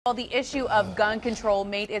Well, the issue of gun control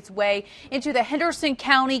made its way into the Henderson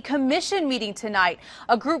County Commission meeting tonight.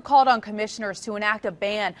 A group called on commissioners to enact a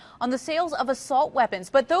ban on the sales of assault weapons.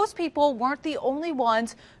 But those people weren't the only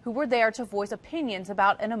ones who were there to voice opinions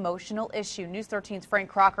about an emotional issue. News 13's Frank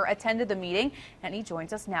Kracher attended the meeting, and he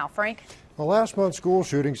joins us now. Frank? Well, last month's school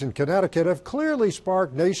shootings in Connecticut have clearly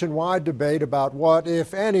sparked nationwide debate about what,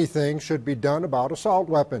 if anything, should be done about assault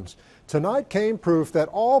weapons. Tonight came proof that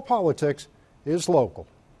all politics is local.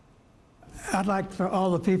 I'd like for all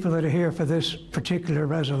the people that are here for this particular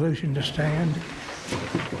resolution to stand.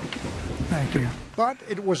 Thank you. But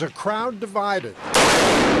it was a crowd divided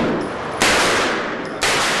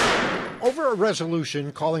over a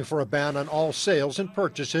resolution calling for a ban on all sales and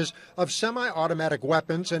purchases of semi-automatic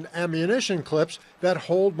weapons and ammunition clips that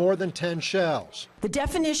hold more than 10 shells. The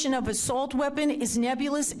definition of assault weapon is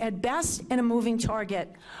nebulous at best and a moving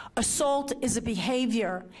target. Assault is a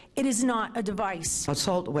behavior. It is not a device.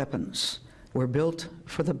 Assault weapons were built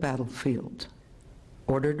for the battlefield,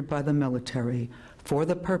 ordered by the military for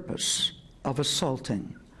the purpose of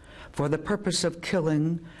assaulting, for the purpose of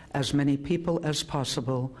killing as many people as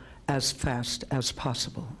possible, as fast as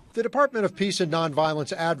possible. The Department of Peace and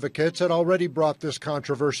Nonviolence advocates had already brought this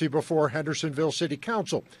controversy before Hendersonville City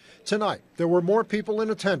Council. Tonight, there were more people in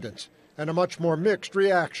attendance and a much more mixed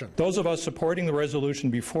reaction. Those of us supporting the resolution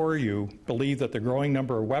before you believe that the growing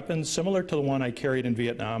number of weapons, similar to the one I carried in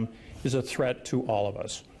Vietnam, is a threat to all of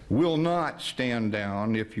us. We'll not stand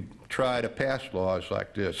down if you try to pass laws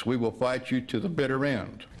like this. We will fight you to the bitter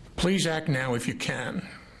end. Please act now if you can.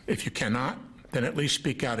 If you cannot, then at least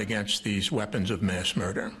speak out against these weapons of mass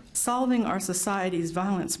murder. Solving our society's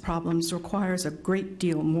violence problems requires a great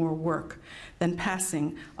deal more work than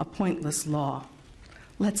passing a pointless law.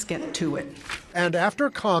 Let's get to it. And after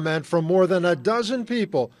comment from more than a dozen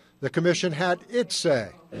people, the commission had its say.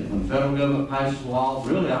 When the federal government passes laws,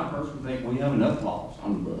 really, I personally think we have enough laws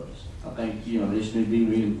on the books. I think, this need to be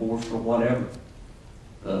reinforced or whatever.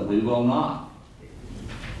 We will not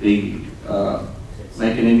be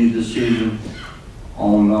making any decision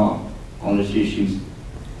on this issue.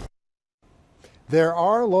 There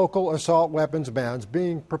are local assault weapons bans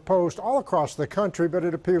being proposed all across the country, but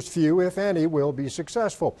it appears few, if any, will be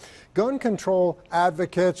successful. Gun control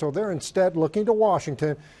advocates, they're instead looking to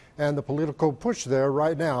Washington and the political push there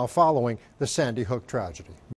right now following the Sandy Hook tragedy.